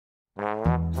My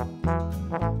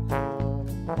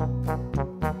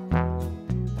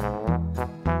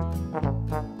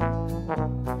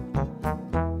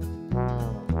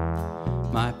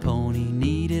pony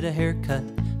needed a haircut,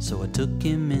 so I took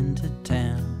him into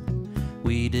town.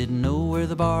 We didn't know where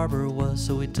the barber was,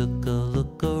 so we took a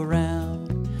look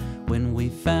around. When we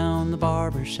found the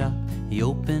barber shop, he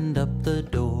opened up the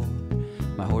door.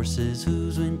 My horse's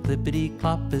hooves went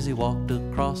clippity-clop as he walked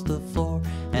across the floor,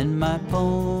 and my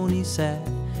pony sat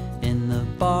in the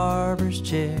barber's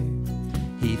chair.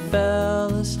 He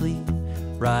fell asleep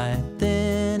right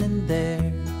then and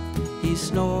there. He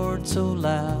snored so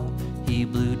loud he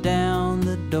blew down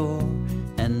the door,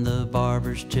 and the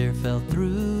barber's chair fell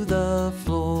through the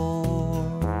floor.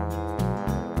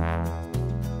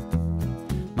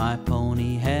 My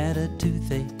pony had a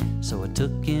toothache, so I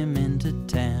took him into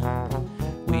town.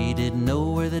 We didn't know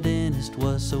where the dentist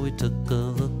was, so we took a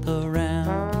look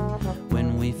around.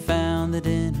 When we found the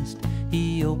dentist,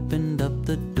 he opened up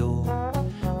the door.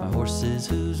 My horse's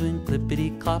hooves went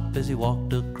clippity-clop as he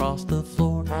walked across the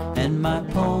floor, and my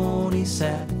pony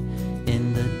sat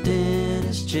in the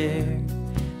dentist's chair.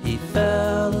 He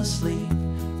fell asleep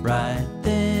right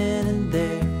then and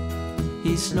there.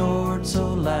 He snored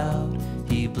so loud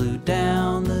he blew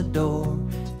down the door,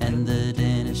 and the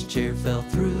dentist's chair fell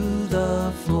through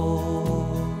the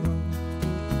floor.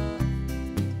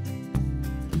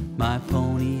 My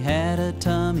pony had a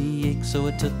tummy ache, so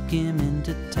I took him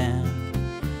into town.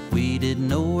 We didn't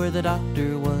know where the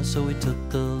doctor was, so we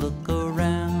took a look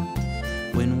around.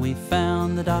 When we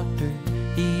found the doctor,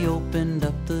 he opened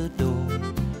up the door.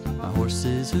 My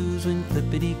horse's hooves went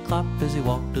clippity-clop as he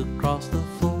walked across the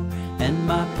floor, and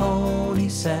my pony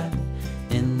sat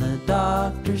in the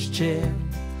doctor's chair.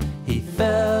 He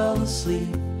fell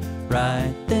asleep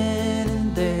right then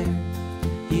and there.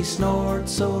 He snored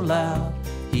so loud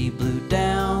he blew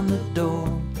down the door,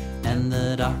 and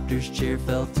the doctor's chair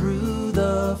fell through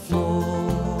the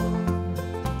floor.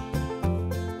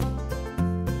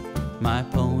 My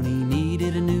pony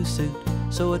needed a new suit,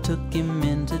 so I took him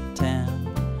into town.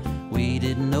 We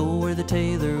didn't know where the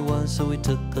tailor was, so we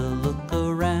took a look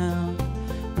around.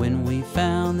 When we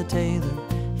found the tailor,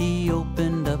 he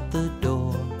opened up the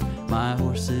door. My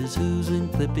horse's hooves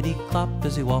went clippity-clop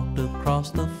as he walked across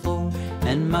the floor,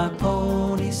 and my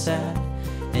pony sat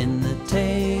in the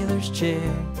tailor's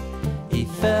chair. He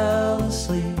fell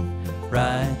asleep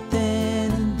right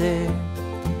then and there.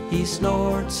 He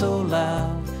snored so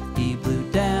loud he blew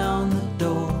down the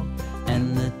door,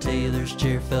 and the tailor's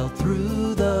chair fell through